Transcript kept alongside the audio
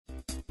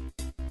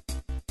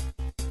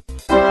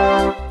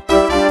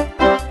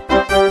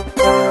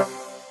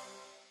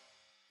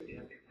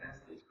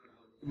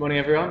Morning,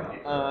 everyone.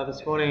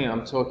 This morning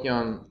I'm talking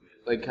on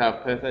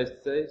Legg-Calve Perthes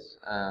disease.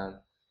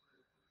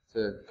 It's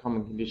a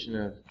common condition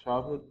of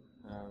childhood.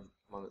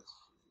 One that's...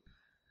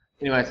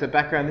 Anyway, so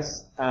background: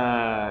 this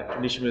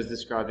condition was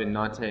described in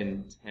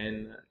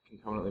 1910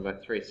 concomitantly by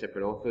three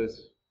separate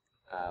authors,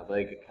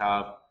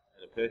 Legg-Calve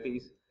and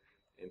Perthes,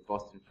 in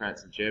Boston,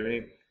 France, and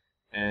Germany,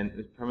 and it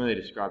was primarily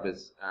described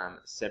as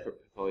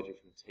separate pathology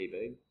from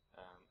TB,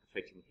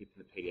 affecting the hip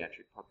and the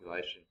paediatric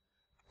population.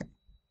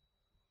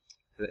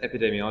 The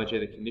epidemiology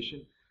of the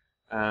condition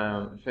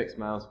affects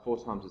males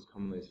 4 times as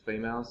commonly as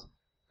females.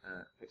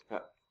 Affects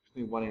about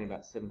between 1 in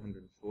about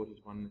 740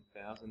 to 1 in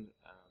 1,000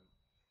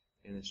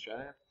 in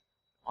Australia.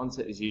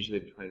 Onset is usually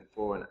between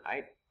 4 and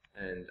 8,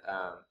 and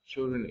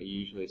children are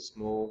usually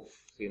small,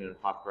 thin, and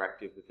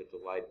hyperactive with a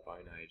delayed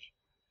bone age.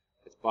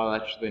 It's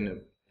bilateral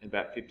in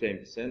about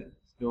 15%.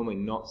 It's normally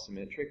not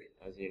symmetric,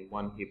 as in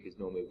one hip is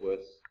normally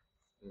worse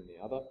than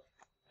the other,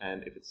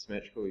 and if it's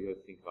symmetrical, you've got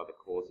to think of other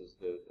causes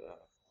of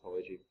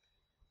pathology.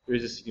 There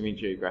is a significant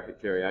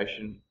geographic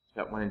variation. It's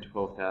about 1 in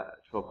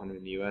 1,200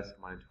 in the US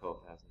and 1 in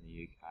 12,000 in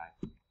the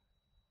UK.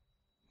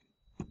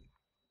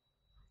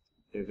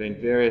 There have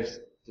been various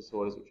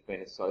disorders which have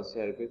been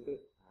associated with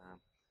it.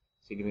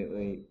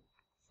 Significantly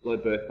low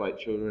birth weight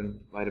children,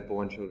 later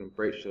born children,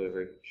 breech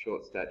delivery,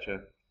 short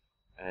stature,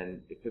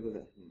 and if children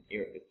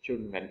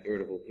have had an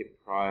irritable hip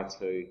prior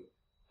to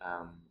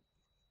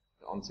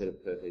the onset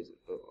of Perthes,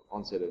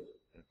 onset of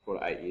 4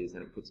 to 8 years,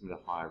 then it puts them at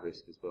a higher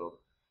risk as well.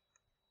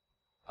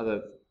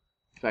 Other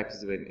factors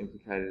have been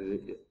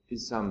implicated. There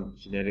is some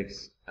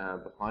genetics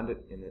behind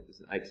it, in that there's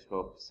an 8 to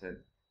 12%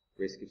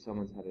 risk if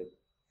someone's had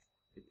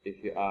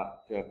if you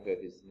have Perthes,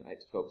 there's an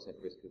 8 to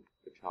 12% risk of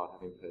the child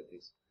having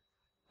Perthes.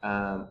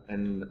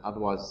 And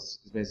otherwise,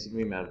 there's been a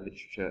significant amount of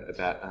literature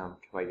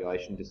about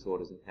coagulation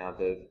disorders and how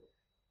they've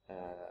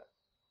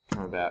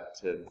come about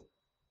to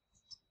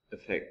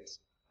affect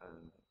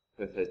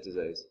Perthes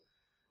disease.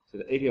 So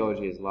the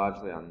etiology is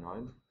largely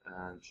unknown.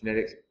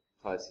 Genetics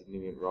play a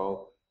significant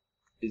role.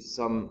 There's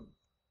some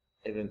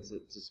evidence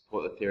to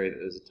support the theory that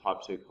there's a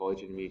type 2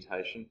 collagen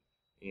mutation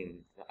in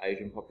the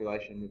Asian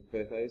population with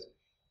Perthes,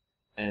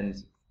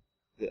 and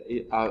there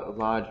are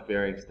large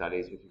varying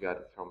studies with regard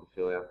to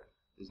thrombophilia.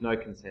 There's no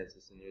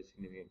consensus, and there is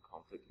significant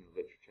conflict in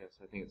the literature,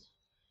 so I think it's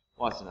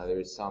wise to know there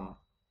is some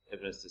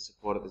evidence to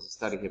support it. There's a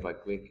study here by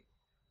Glick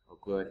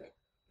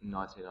in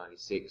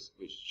 1996,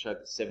 which showed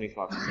that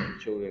 75%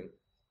 of children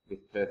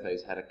with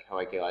Perthes had a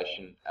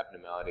coagulation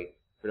abnormality,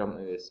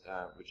 predominantly this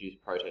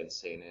reduced protein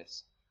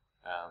CNS.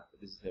 But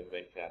this has never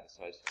been found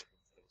associated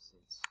ever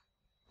since.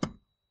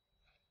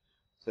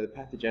 So the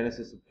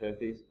pathogenesis of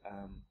Perthes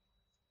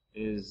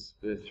is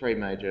the 3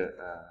 major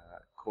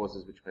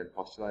causes which have been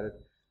postulated.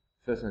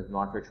 The first one is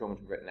microtrauma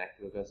to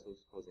retinacular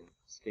vessels causing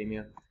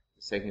ischemia.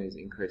 The second is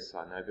increased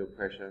synovial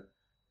pressure.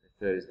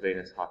 The third is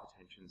venous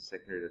hypertension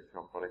secondary to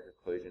thrombotic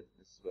occlusion.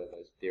 This is where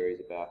those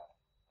theories about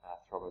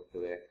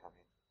thrombophilia come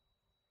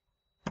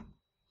in.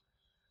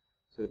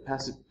 So the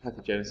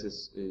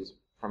pathogenesis is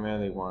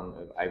primarily one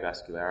of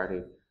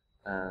avascularity.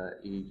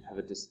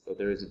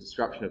 There is a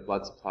disruption of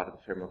blood supply to the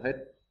femoral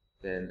head.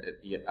 Then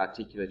you get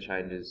articular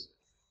changes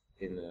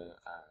in the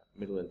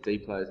middle and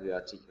deep layers of the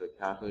articular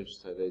cartilage.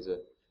 So these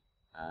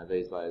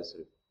layers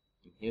sort of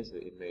in here, so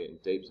the intermediate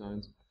and deep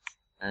zones,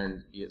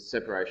 and you get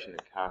separation of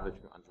cartilage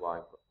from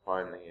underlying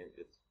bone. And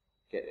you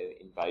get an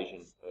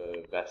invasion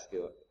of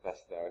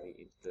vascularity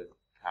into the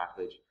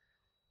cartilage,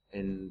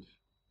 and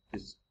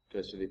this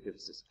goes through the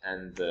epiphysis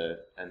and the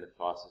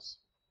physis.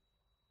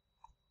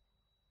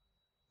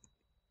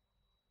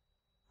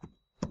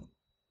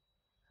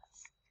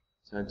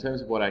 So in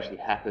terms of what actually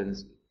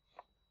happens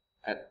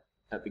at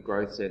the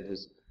growth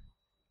centres,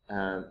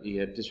 you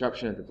have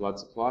disruption of the blood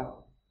supply.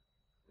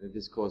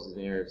 This causes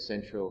an area of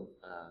central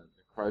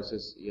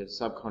necrosis. You have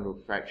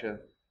subchondral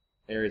fracture,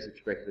 areas of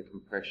trabecular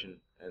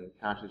compression, and the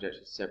cartilage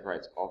actually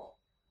separates off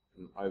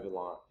from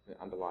the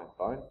underlying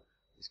bone.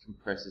 This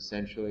compresses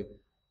centrally,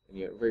 and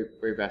you get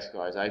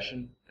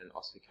revascularization and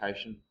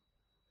ossification,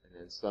 and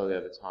then slowly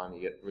over time you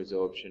get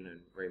resorption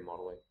and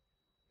remodeling,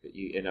 but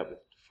you end up with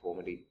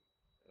deformity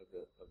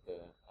of the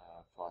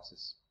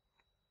physis.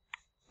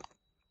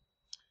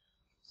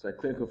 So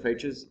clinical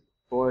features: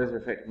 boys are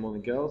affected more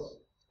than girls.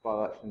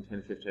 Bilateral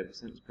 10 to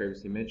 15%, as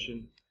previously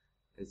mentioned.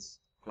 It's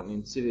got an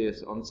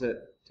insidious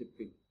onset,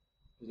 typically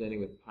presenting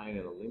with pain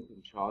and a limp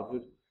in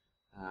childhood.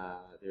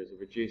 There is a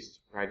reduced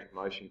range of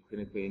motion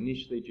clinically,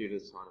 initially due to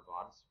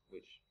synovitis,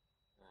 which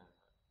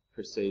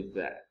precedes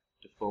that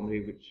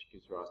deformity, which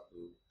gives rise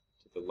to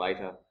the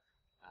later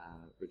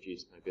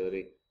reduced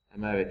mobility.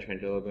 And maybe a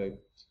Trendelenburg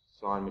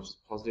sign, which is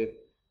positive.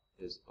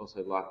 There's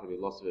also likely to be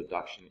loss of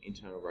abduction,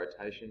 internal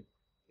rotation.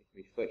 There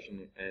can be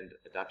flexion and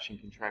adduction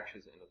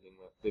contractions, and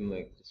a limb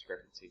length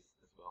discrepancy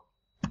as well.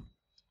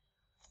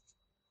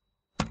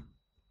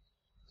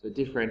 So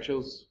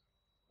differentials: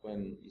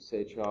 when you see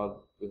a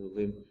child with a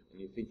limp and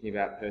you're thinking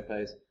about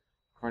Perthes,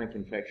 chronic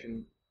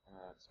infection,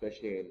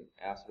 especially in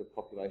our sort of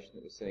population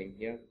that we're seeing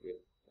here with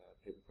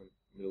people from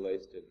Middle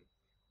East and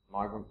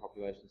migrant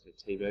populations, so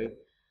TB.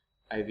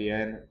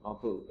 AVN,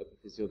 multiple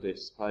epiphyseal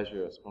dysplasia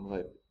or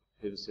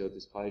spondyloepiphyseal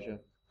dysplasia,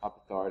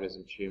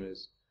 hypothyroidism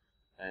tumours,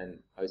 and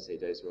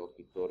OCDs are all to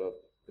be thought of.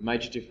 The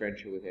major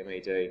differential with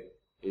MED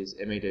is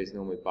MED is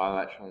normally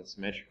bilateral and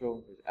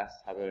symmetrical. There's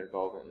acetabular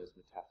involvement and there's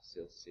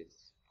metaphyseal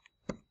cysts.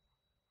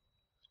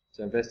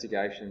 So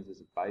investigations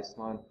as a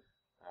baseline.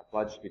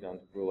 Blood should be done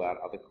to rule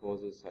out other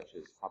causes such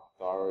as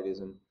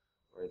hypothyroidism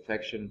or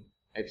infection.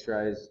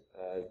 X-rays,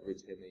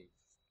 routinely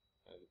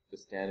the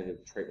standard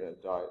of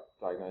treatment of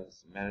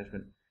diagnosis and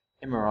management.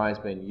 MRI has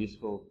been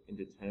useful in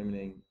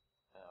determining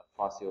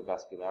physeal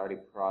vascularity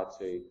prior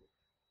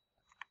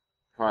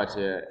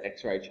to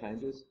X-ray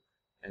changes,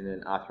 and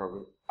then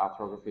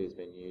arthrography has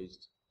been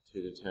used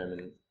to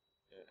determine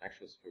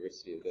actual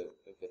sphericity of the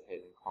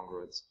head and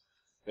congruence.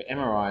 For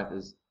MRI,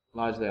 there's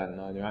largely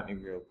unknown. There aren't any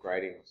real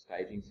grading or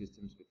staging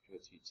systems with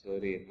its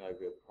utility, and there's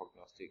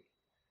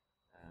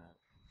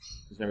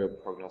no real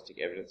prognostic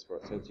evidence for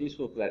it. So it's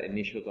useful for that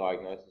initial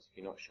diagnosis if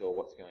you're not sure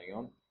what's going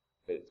on,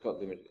 but it's got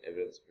limited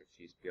evidence for its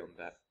use beyond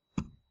that.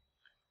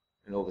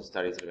 And all the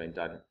studies that have been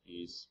done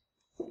use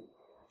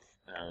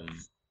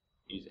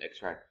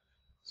X-ray.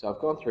 So I've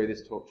gone through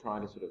this talk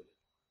trying to sort of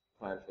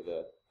plan for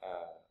the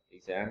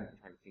exam,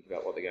 trying to think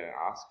about what they're going to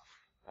ask.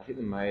 I think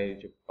the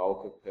major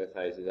bulk of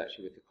Perthes is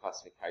actually with the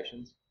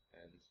classifications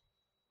and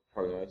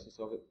prognosis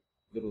of it.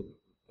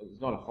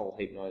 There's not a whole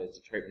heap known as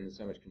to treatment. There's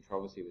so much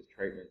controversy with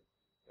treatment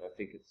that I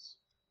think it's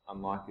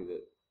unlikely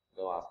that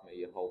they'll ask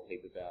me a whole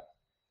heap about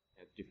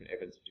different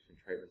evidence of different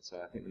treatments. So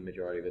I think the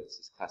majority of it's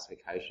is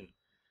classification.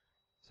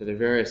 So there are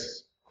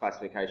various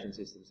classification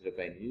systems that have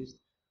been used.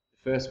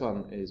 The first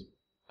one is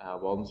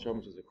Waldenstrom,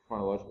 which is a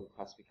chronological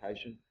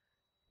classification.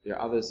 There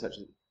are others such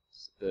as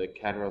the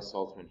Catterall,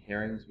 Salter and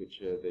Herrings,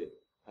 which are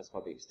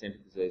classify the extent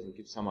of disease and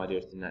give some idea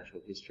as to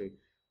natural history.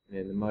 And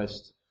then the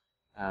most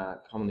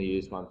commonly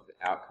used one for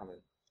the outcome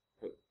and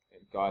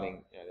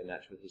guiding the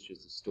natural history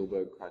is the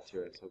Stulberg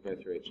criteria. So I'll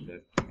go through each of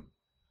them.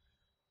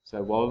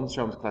 So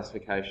Waldenstrom's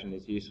classification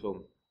is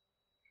useful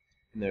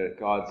and there it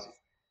guides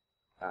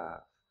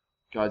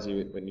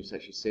you when you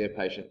actually see a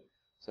patient.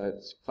 So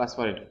it's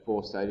classified into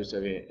 4 stages. So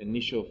you have an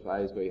initial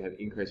phase where you have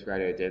increased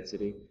radio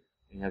density,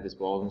 and you have this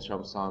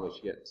Waldenstrom sign,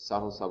 which you get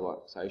subtle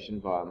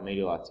subluxation via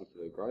medial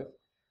articular growth.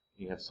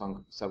 You have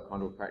some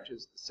subchondral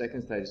fractures. The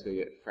second stage is where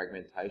you get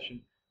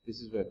fragmentation. This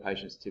is where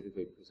patients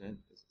typically present.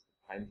 This is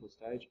the painful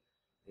stage.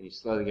 Then you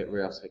slowly get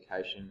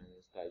reossification, and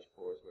then stage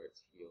 4 is where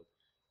it's healed.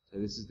 So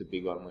this is the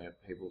big one where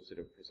people sort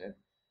of present.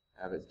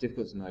 But it's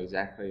difficult to know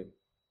exactly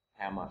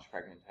how much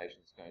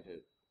fragmentation is going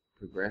to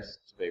progress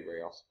to be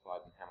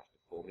reossified and how much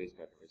deformity is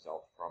going to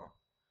result from it.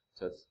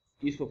 So it's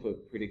useful for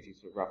predicting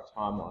sort of rough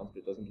timelines, but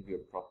it doesn't give you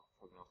a proper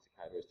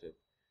prognosticator as to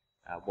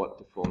what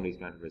deformity is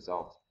going to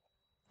result.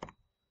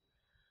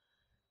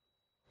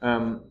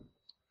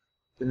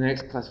 The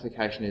next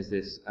classification is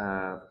this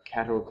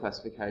Catterall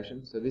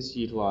classification. So this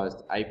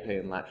utilised AP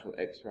and lateral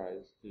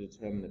X-rays to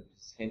determine the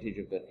percentage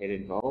of the head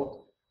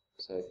involved.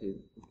 So if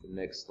you look at the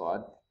next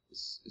slide,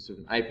 this is sort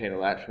of an AP and a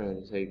lateral,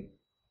 and you're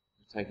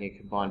taking a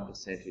combined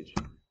percentage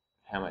of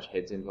how much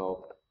head's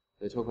involved.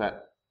 They talk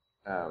about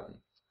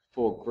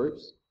 4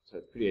 groups, so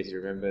it's pretty easy to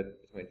remember,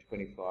 between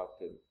 25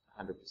 to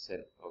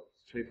 100%, or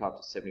 25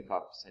 to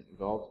 75%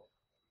 involved,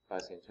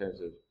 basically in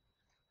terms of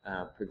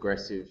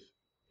progressive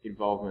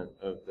involvement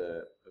of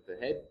the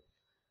head,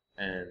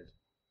 and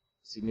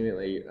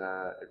significantly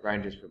it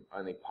ranges from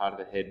only part of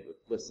the head with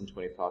less than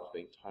 25 to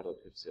being total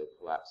epiphyseal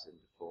collapse and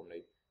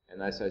deformity, and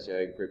they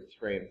associate group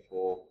 3 and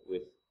 4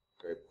 with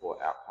very poor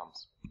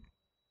outcomes.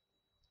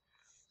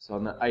 So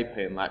on the AP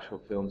and lateral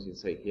films you can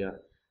see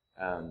here,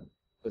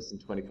 less than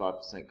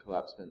 25%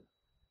 collapsement,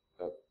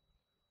 that's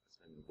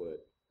not even a word,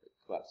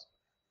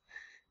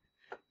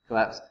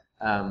 collapse,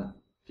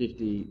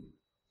 50,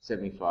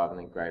 75 and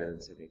then greater than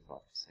 75%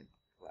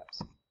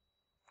 collapse.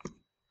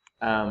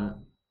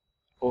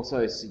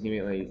 Also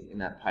significantly in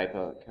that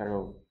paper,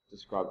 Catterall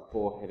described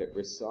 4 head at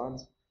risk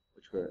signs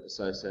which were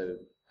associated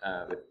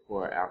with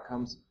poorer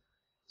outcomes.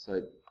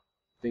 So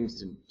things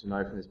to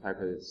know from this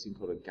paper, there's something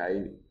called a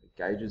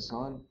Gage's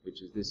sign,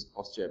 which is this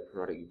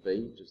osteoporotic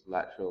V, just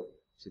lateral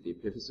to the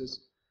epiphysis.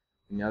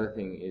 And the other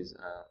thing is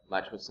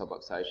lateral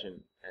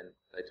subluxation, and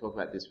they talk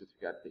about this with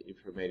regard to the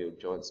inframedial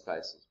joint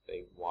spaces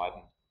being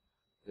widened.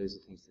 These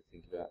are things to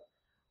think about.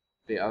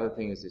 The other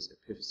thing is this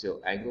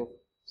epiphyseal angle.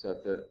 So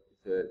if the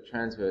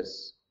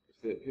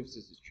epiphysis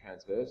is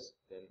transverse,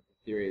 then the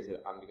theory is that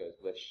it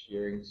undergoes less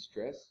shearing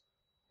stress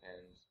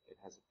and it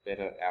has a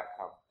better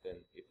outcome than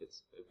if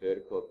it's a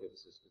vertical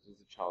epiphysis, because as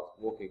the child's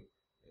walking,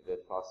 the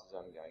device is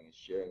undergoing a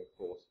shearing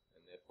force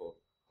and therefore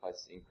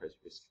places increased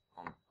risk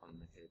on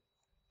the head.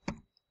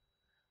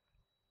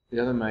 The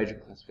other major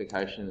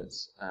classification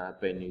that's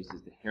been used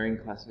is the Herring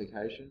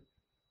classification,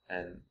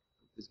 and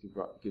this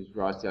gives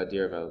rise to the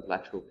idea of a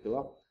lateral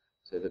pillar.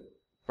 So that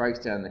breaks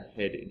down the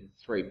head into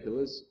 3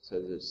 pillars. So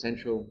there's a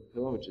central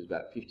pillar, which is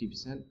about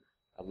 50%,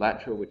 a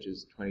lateral, which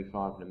is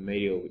 25%, and a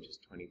medial, which is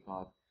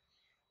 25%.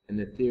 And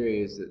the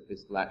theory is that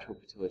this lateral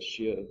patella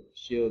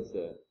shields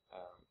the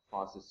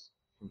physis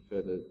from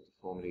further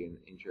deformity and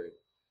injury.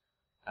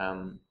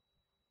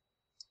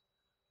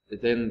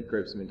 It then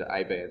groups them into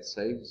A, B and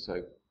C.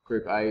 So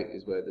group A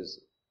is where there's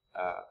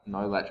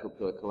no lateral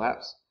pillar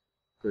collapse.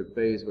 Group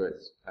B is where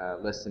it's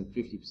less than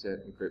 50%,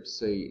 and Group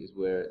C is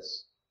where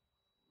it's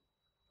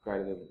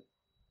greater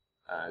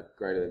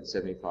than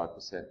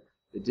 75%.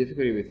 The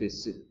difficulty with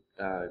this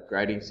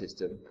grading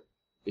system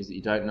is that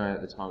you don't know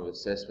at the time of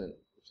assessment,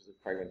 which is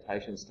a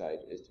fragmentation stage,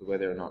 as to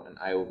whether or not an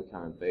A will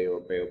become a B or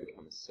a B will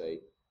become a C.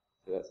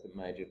 So that's the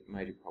major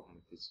problem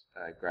with this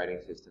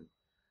grading system.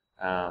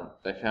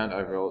 They found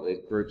overall these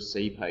Group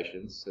C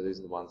patients, so these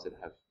are the ones that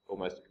have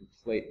almost a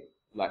complete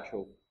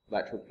lateral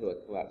pillar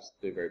collapse,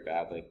 do very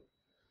badly.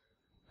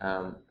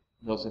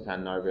 They also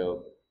found no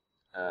real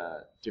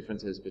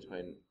differences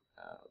between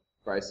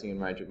bracing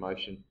and range of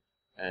motion,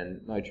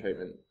 and no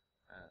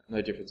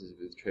differences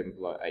with treatment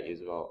below 8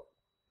 years of old.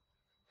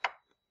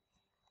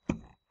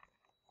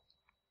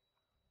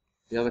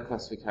 The other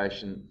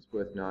classification it's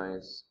worth knowing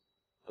is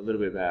a little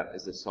bit about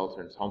is the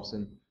Salter and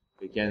Thompson.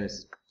 But again,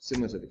 it's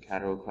similar to the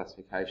Catterall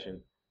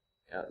classification,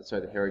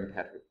 the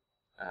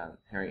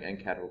Herring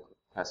and Catterall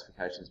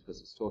classifications,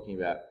 because it's talking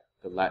about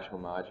the lateral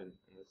margin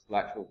and this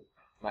lateral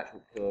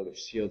pillar which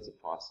shields the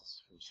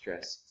physis from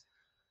stress.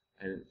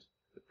 And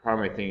the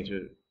primary thing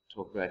to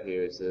talk about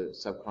here is the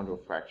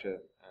subchondral fracture,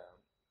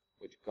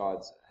 which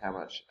guides how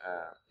much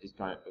the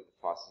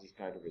physis is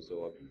going to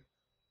resorb.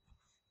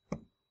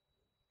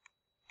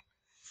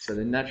 So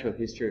the natural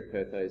history of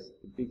Perthes,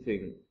 the big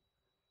thing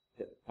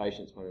that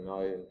patients want to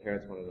know and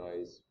parents want to know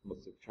is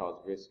what's the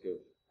child's risk of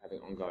having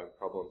ongoing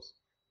problems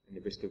and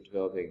the risk of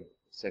developing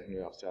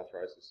secondary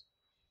osteoarthrosis.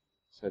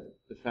 So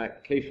the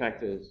key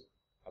factors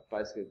are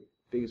basically, the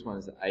biggest one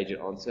is the age at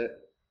onset,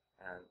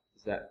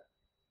 is that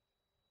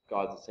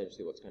guides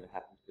essentially what's going to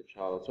happen to the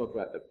child. I'll talk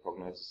about the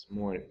prognosis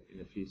more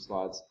in a few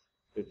slides.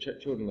 But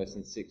children less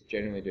than 6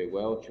 generally do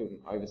well. Children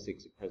over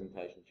 6 at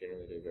presentation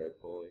generally do very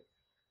poorly.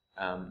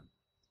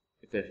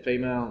 If they're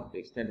female, the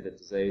extent of the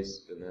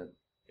disease and the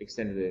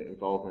extent of their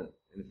involvement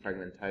in the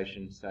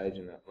fragmentation stage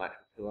and the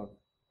lateral pillar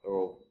are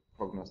all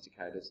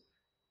prognosticators.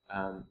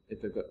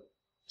 If they've got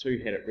 2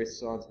 head at risk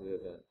signs, so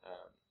the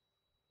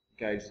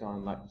gauge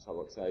sign, lateral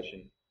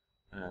subluxation,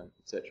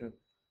 etc.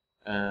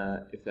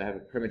 If they have a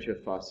premature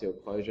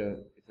fascial closure,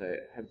 if they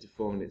have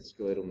deformity at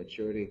skeletal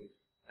maturity,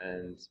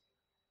 and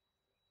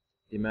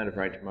the amount of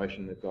range of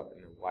motion they've got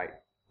and the weight,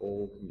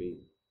 all can be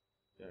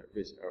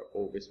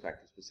all risk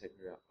factors for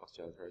secondary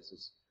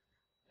osteoarthrosis.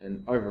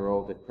 And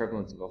overall, the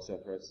prevalence of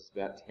osteoarthrosis is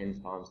about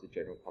 10 times the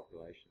general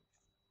population.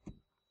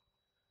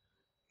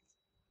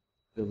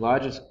 The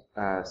largest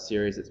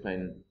series that's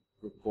been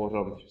reported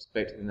on with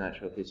respect to the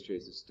natural history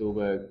is the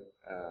Stulberg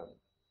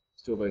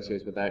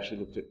series, where they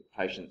actually looked at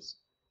patients'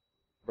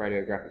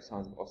 radiographic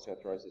signs of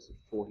osteoarthrosis at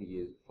 40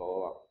 years of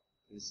follow-up.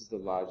 This is the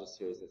largest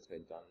series that's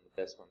been done,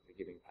 the best one for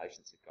giving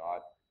patients a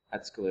guide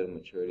at skeletal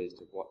maturity as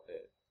to what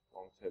their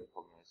long-term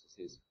prognosis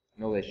is.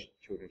 And all their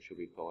children should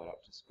be followed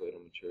up to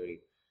skeletal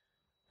maturity.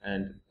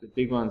 And the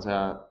big ones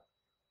are,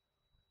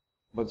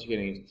 once you're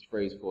getting into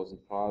 3s, 4s and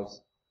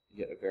 5s,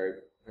 you get a very,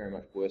 very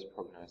much worse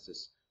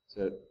prognosis.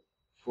 So at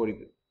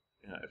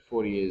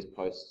 40 years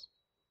post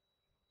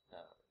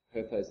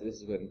Perthes, so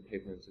this is when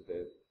people into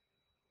their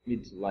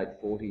mid to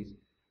late 40s,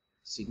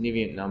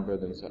 significant number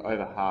of them, so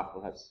over half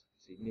will have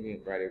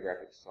significant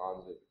radiographic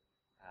signs of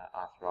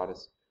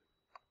arthritis.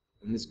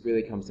 And this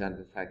really comes down to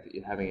the fact that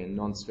you're having a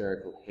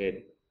non-spherical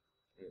head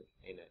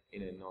in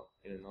a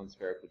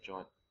non-spherical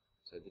joint.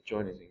 So the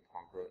joint is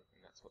incongruent,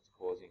 and that's what's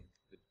causing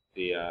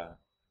the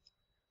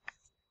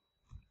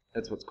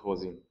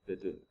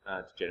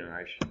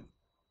degeneration.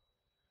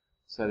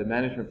 So the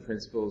management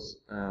principles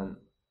are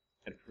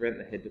to prevent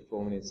the head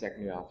deformity and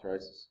secondary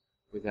arthrosis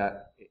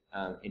without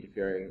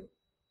interfering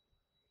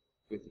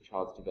with the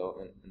child's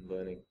development and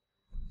learning.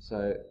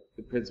 So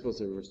the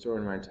principles are restore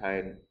and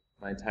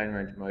maintain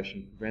range of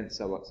motion, prevent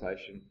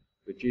subluxation,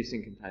 reduce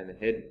and contain the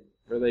head,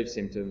 relieve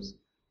symptoms,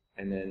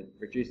 and then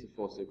reduce the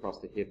force across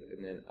the hip,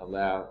 and then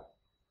allow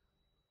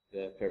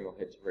the femoral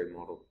head to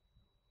remodel.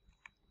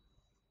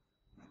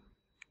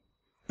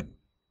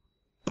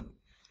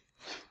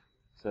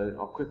 So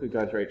I'll quickly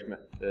go through each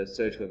the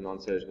surgical and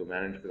non-surgical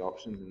management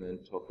options, and then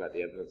talk about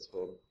the evidence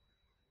for them.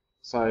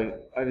 So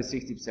over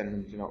 60% of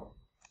them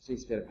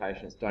 60% of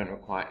patients don't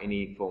require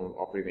any form of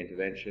operative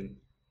intervention.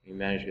 You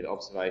manage with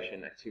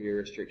observation, activity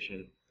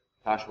restriction,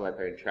 partial weight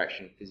bearing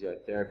traction,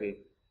 physiotherapy,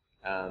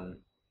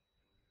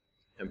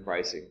 and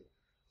bracing.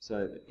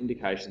 So the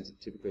indications are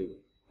typically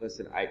less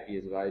than 8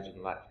 years of age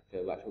and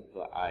lateral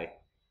pillar A.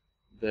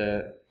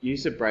 The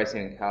use of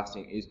bracing and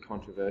casting is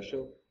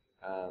controversial.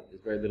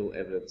 There's very little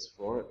evidence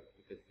for it.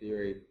 But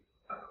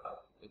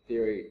the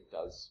theory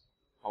does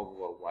hold a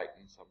lot of weight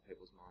in some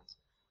people's minds.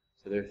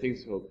 So there are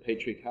things called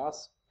Petri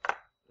casts,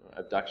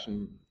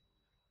 abduction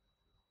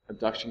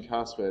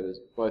casts where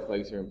both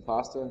legs are in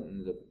plaster,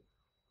 and there's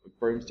a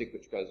broomstick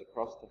which goes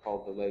across to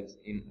hold the legs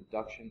in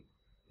abduction.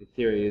 The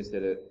theory is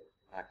that it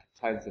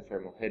contains the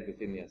femoral head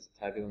within the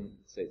acetabulum,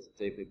 seats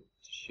deeply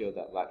to shield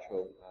that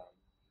lateral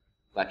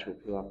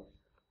pillar.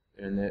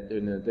 And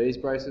there are these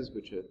braces,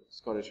 which are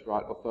Scottish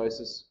right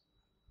orthosis,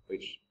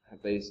 which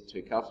have these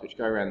two cuffs which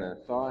go around the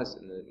thighs,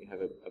 and then you have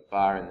a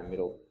bar in the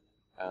middle.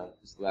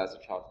 This allows the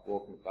child to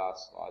walk, and the bar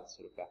slides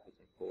sort of backwards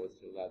and forwards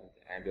to allow them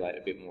to ambulate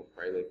a bit more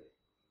freely.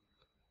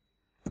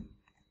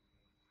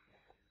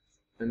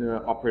 And there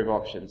are operative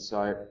options.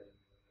 So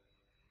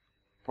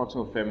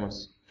proximal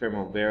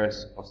femoral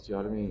varus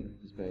osteotomy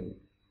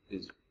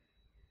is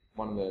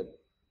one of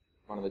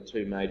the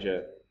two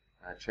major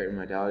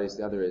treatment modalities.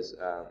 The other is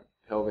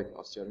pelvic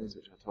osteotomies,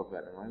 which I'll talk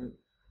about in a moment.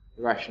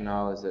 The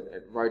rationale is that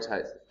it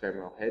rotates the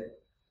femoral head.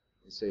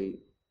 You see,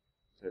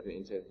 sort of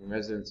in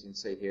residence, you can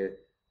see here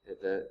that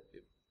the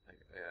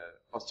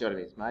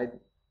osteotomy is made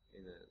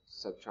in the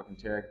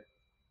subtrochanteric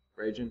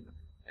region,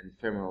 and the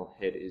femoral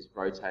head is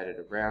rotated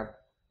around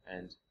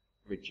and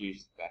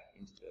reduced back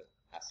into the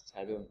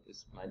acetabulum.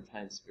 This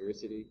maintains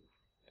sphericity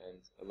and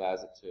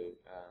allows it to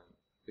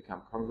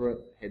become congruent.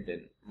 The head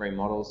then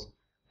remodels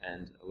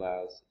and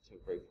allows it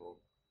to reform.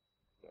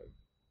 So,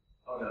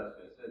 oh no, I was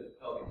going to say the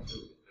pelvic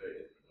tilt is very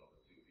different of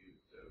the two views,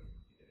 so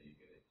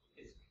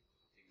it's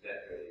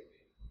exaggerating.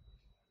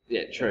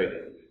 Yeah,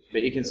 true.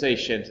 But you can see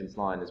Shenton's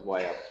line is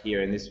way up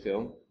here in this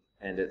film,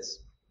 and it's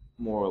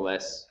more or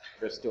less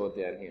restored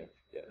down here.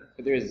 Yeah,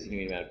 but there is a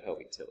significant amount of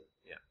pelvic tilt.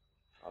 Yeah,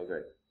 I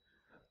agree.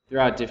 There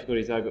are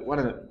difficulties though, but one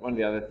of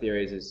the other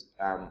theories is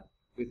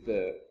with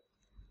the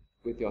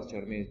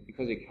osteotomy is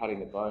because you're cutting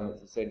the bone,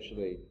 it's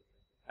essentially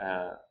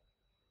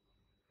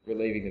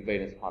relieving the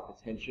venous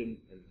hypertension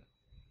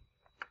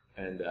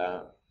and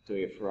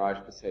doing a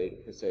Farage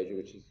procedure,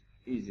 which is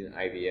used in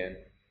AVN.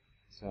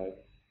 So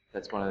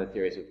that's one of the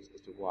theories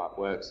as to why it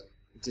works.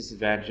 The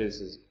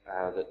disadvantages is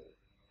that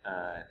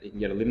you can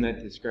get a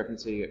limb-length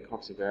discrepancy, you get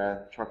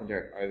coxivara,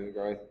 trochanteric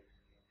overgrowth.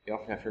 You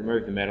often have to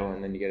remove the metal,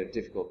 and then you get a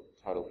difficult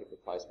total hip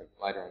replacement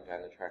later on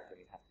down the track when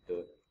you have to do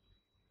it.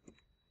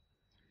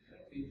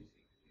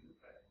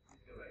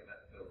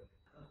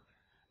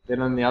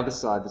 Then on the other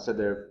side, so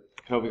there are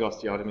pelvic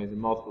osteotomies, and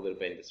multiple that have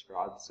been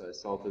described, so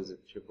Salters,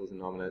 triples, and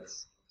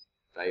nominates,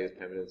 Davis,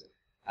 permanents.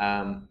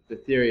 The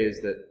theory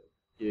is that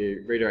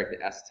you redirect the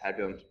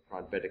acetabulum to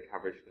provide better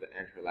coverage for the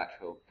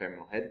anterolateral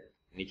femoral head,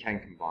 and you can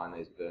combine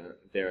these with a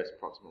varus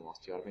proximal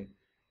osteotomy.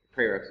 The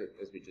prerequisite,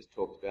 as we just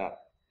talked about,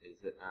 is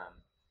that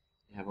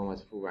you have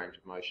almost full range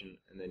of motion,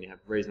 and then you have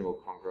reasonable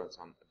congruence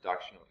on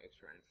abduction or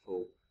extra and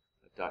full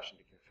abduction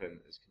to confirm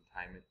that there's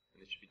containment,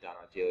 and this should be done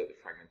ideally at the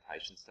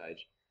fragmentation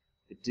stage.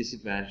 The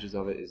disadvantages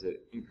of it is that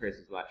it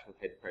increases lateral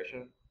head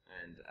pressure,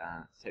 and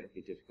it's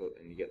technically difficult,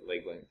 and you get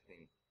leg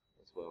lengthening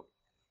as well.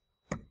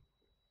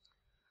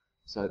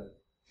 So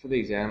for the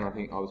exam, I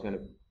think I was going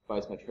to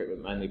base my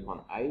treatment mainly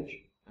upon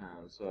age.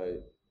 So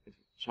if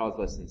a child's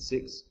less than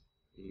 6,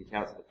 you can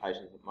counsel the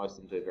patients, but most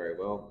of them do very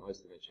well.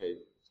 Most of them achieve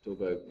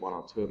Stillberg 1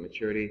 or 2 at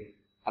maturity.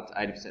 Up to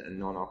 80% are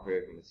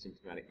non-operative and with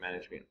symptomatic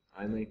management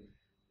only.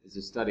 There's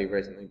a study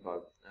recently by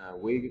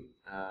Wig,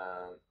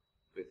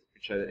 which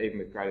showed that even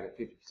with greater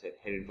than 50%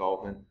 head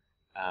involvement,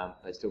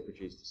 they still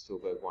produced a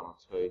Stillberg 1 or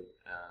 2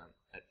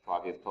 at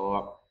 5-year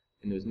follow-up,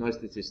 and there was no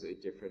statistical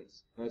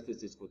difference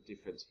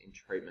in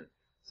treatment.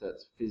 So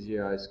it's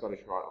physio, Scottish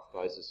Rite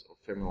orthosis, or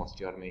femoral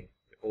osteotomy,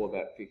 all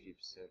about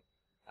 50%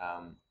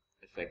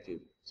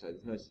 effective. So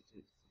there's no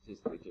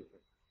statistical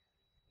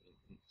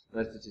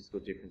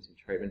difference in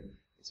treatment.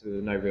 So there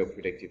are no real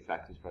predictive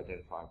factors for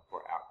identifying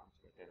poor outcomes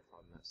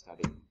identified in that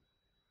study.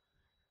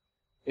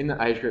 In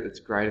the age group that's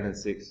greater than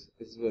 6,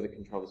 this is where the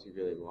controversy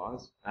really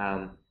lies.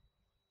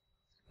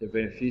 There have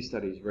been a few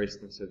studies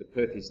recently. So the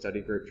Perthes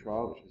study group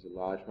trial, which was a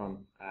large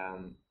one,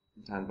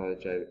 done by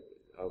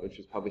which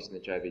was published in the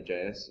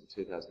JBJS in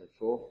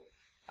 2004.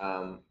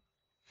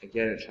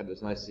 Again, it showed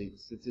there's no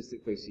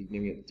statistically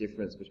significant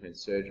difference between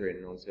surgery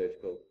and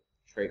non-surgical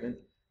treatment.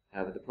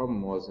 However, the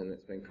problem was, and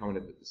it's been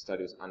commented that the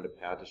study was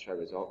underpowered to show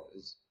results,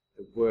 is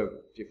there were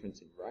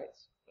difference in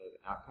rates of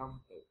outcome,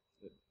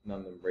 but none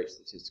of them reached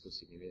statistical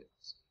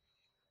significance.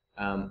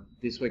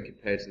 This when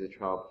compared to the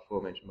trial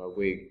before mentioned by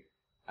Wig,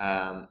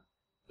 there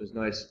was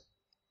no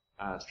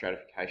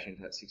stratification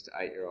to that 6 to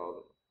 8 year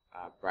old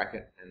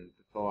bracket, and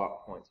the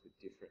follow-up points were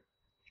different,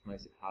 which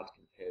makes it hard to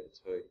compare the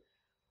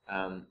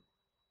two.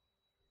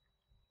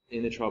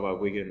 In the trial by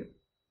Wig et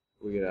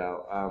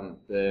al.,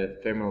 the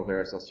femoral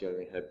varus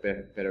osteotomy had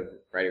a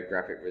better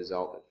radiographic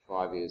result at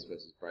 5 years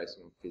versus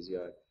bracing or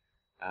physio.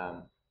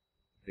 But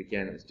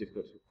again, it was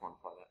difficult to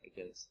quantify that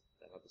against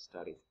that other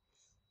study.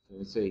 So you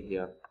can see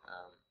here,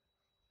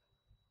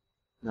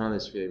 none of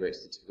this really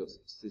reached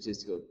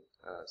statistical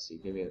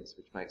significance,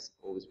 which makes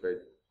all this very,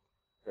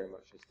 very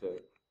much just a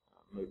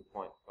moot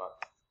point.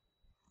 But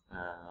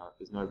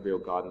there's no real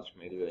guidance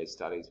from either of these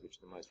studies, which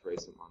are the most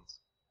recent ones.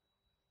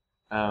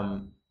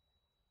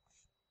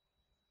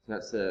 So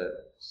that's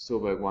the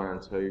Stillberg 1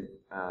 and 2.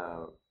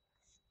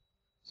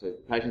 So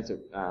patients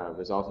that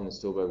resulted in the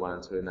Stillberg 1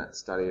 and 2 in that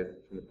study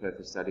from the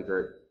Perthes study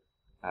group,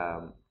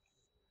 none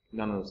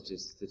of them was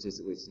just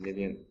statistically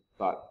significant,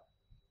 but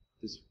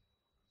this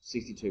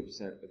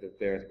 62% of the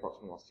varus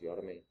proximal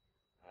osteotomy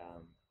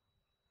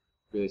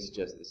really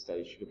suggests that the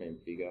study should have been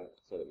bigger,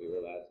 so that we were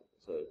allowed,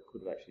 so it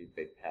could have actually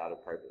been powered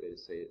appropriately to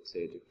see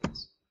a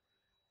difference.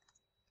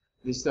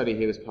 this study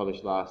here was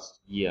published last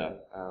year,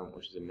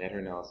 which is a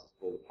meta-analysis of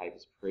all the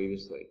papers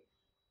previously.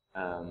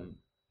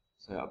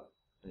 So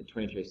in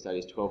 23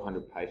 studies,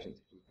 1,200 patients,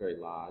 which is very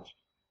large,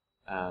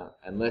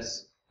 and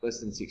less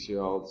than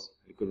 6-year-olds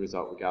had a good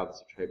result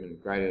regardless of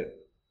treatment. Greater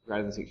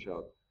than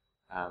 6-year-old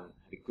had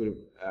a good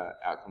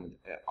outcome with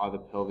either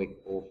pelvic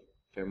or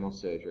femoral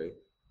surgery,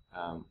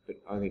 but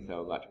only if they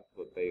were lateral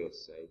pillar B or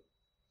C.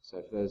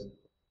 So for those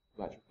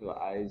lateral pillar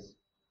A's,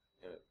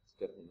 it's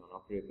definitely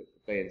non-operative, but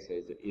for B and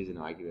C's there is an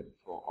argument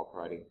for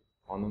operating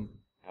on them.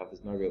 However,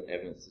 there's no real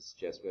evidence to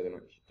suggest whether or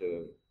not you should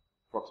do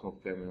a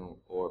proximal femoral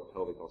or a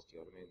pelvic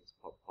osteotomy in this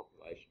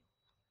population.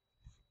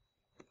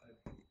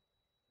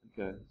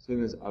 Okay, so then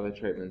there's other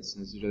treatments,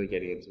 and this is really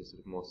getting into sort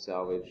of more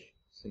salvage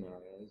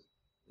scenarios.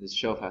 There's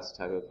shelf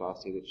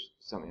acetabuloplasty, which is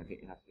something I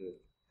think you have to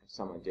have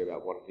some idea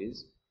about what it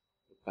is.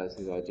 But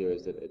basically the idea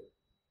is that it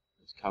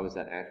covers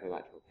that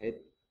anterolateral head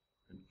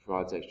and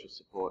provides extra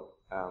support.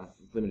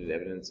 With limited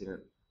evidence in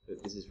it,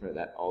 but this is for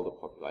that older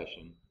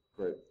population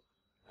group.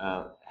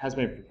 It has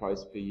been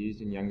proposed to be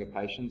used in younger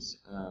patients.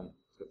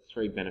 It's got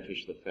 3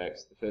 beneficial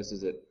effects. The first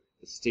is that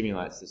it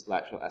stimulates this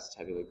lateral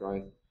acetabular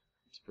growth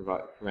to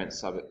prevent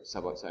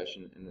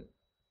subluxation,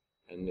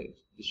 and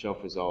the shelf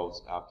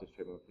resolves after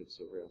femoral pivot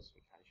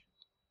reossification.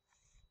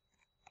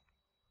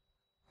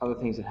 Other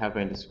things that have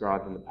been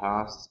described in the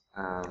past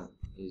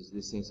is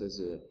this thing. So this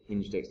is a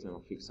hinged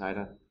external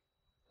fixator,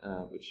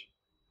 which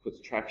puts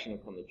traction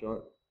upon the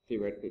joint,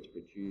 theoretically to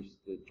reduce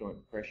the joint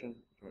pressure,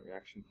 joint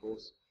reaction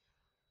force.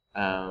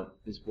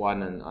 This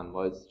widens and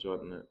unloads the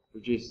joint, and it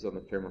reduces on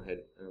the femoral head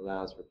and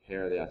allows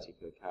repair of the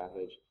articular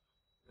cartilage.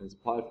 And it's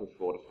applied for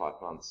 4 to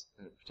 5 months,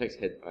 and it protects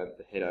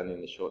the head only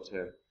in the short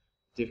term.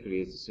 The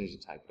difficulty is as soon as you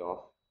take it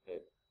off,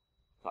 it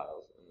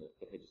fails, and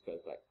the head just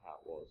goes back to how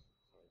it was.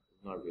 So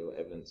there's no real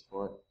evidence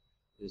for it.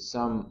 There's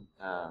some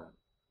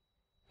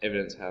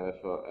evidence, however,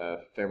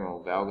 for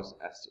femoral valgus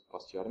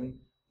osteotomy.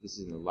 This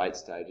is in the late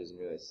stages and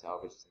really a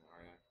salvage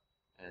scenario,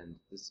 and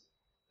there's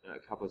a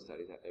couple of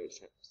studies out there which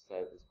say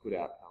there's good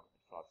outcome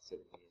in 5 to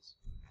 7 years.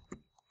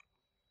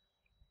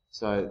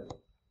 So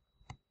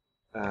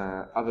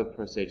other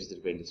procedures that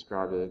have been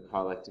described are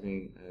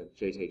colectomy,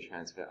 GT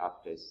transfer,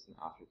 arthrodesis, and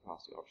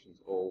arthroplasty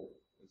options, all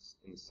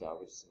in the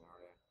salvage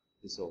scenario.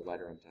 This all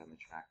later on down the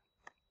track.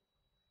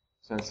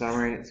 So in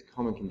summary, it's a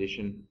common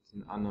condition. It's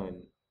an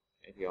unknown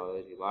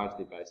etiology,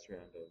 largely based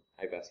around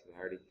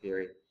avascularity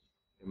theory.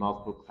 There are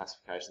multiple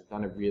classifications.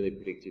 None are really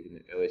predictive in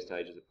the early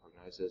stages of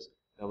prognosis.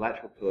 The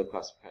lateral pillar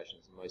classification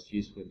is the most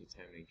useful in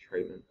determining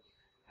treatment.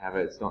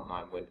 However, it's not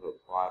known when to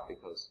apply it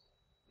because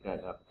you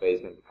don't know if a B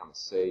is going to become a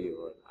C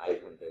or an A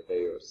is going to be a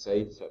B or a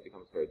C, so it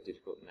becomes very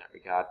difficult in that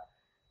regard.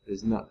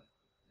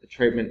 The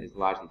treatment is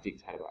largely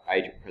dictated by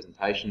age of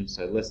presentation,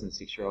 so less than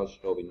 6-year-olds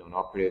should all be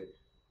non-operative.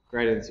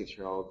 Greater than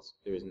 6-year-olds,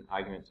 there is an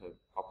argument to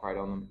operate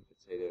on them if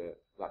it's either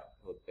lateral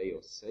pillar B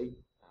or C.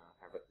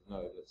 However, there's no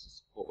evidence to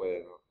support whether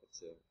or not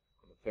it's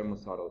on the femoral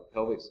side or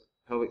the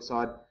pelvic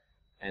side.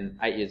 And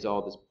 8 years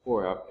old, there's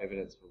poor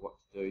evidence for what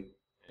to do,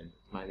 and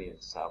it's mainly in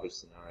a salvage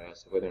scenario.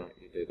 So whether or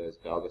not you do those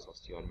valgus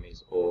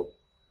osteotomies or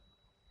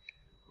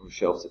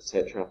shelves,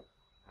 etc.,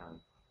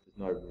 there's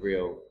no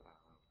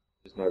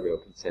real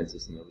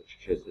consensus in the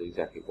literature as to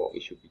exactly what we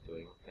should be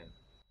doing with them.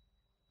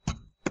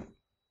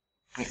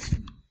 Thanks.